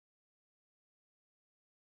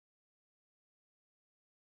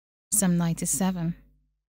Psalm 97.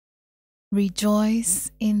 Rejoice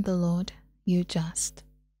in the Lord, you just.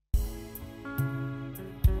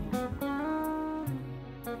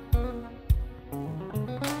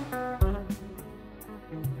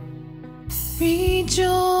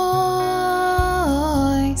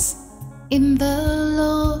 Rejoice in the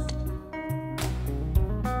Lord.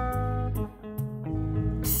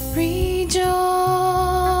 Rejoice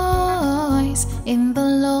in the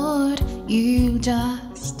Lord, you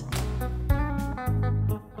just.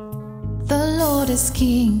 The Lord is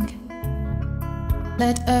King.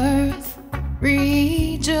 Let earth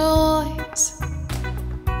rejoice.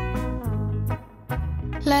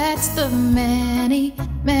 Let the many,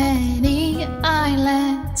 many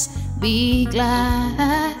islands be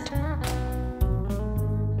glad.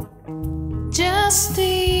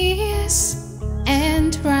 Justice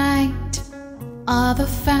and right are the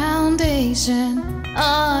foundation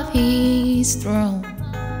of His throne.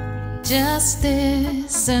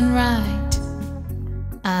 Justice and right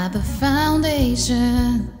are the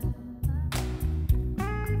foundation.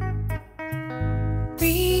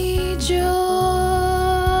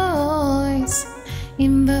 Rejoice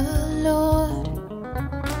in the Lord.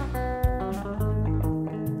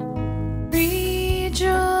 Rejoice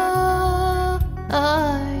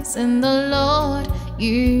in the Lord,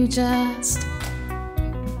 you just.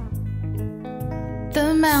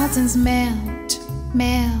 The mountains melt,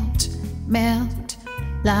 melt, melt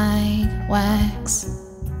like wax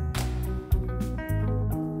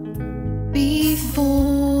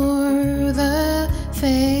before the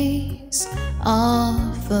face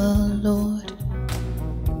of the Lord.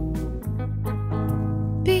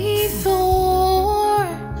 Before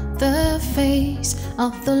the face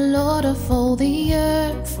of the Lord of all the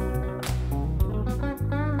earth,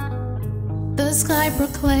 the sky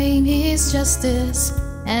proclaim His justice,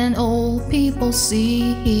 and all people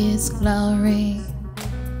see His glory.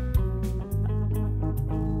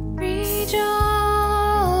 Rejoice,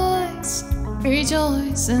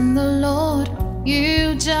 rejoice in the Lord,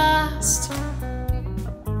 you just.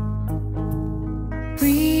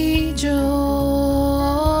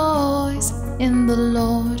 Rejoice in the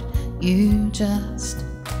Lord, you just.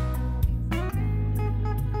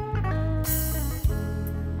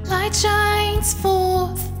 Light shines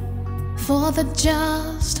forth for the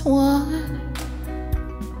just one,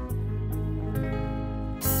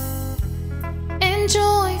 and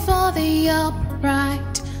joy for the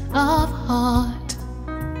upright of heart.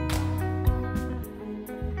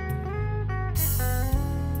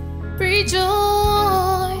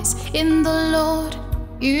 Rejoice in the Lord,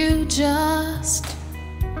 you just.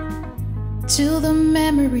 To the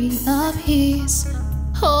memory of His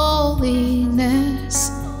holiness,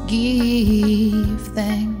 give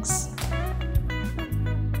thanks.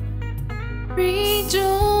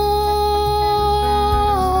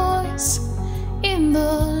 Rejoice in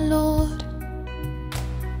the Lord.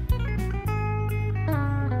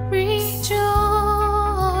 Rejoice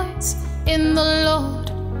in the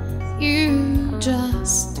Lord, you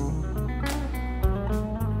just.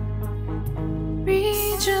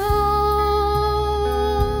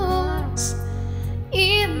 Rejoice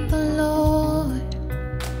in the Lord.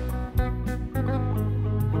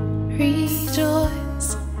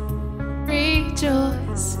 Rejoice,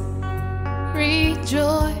 rejoice,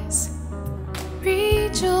 rejoice,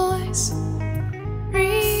 rejoice,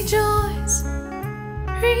 rejoice,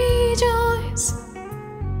 rejoice,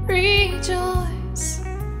 rejoice.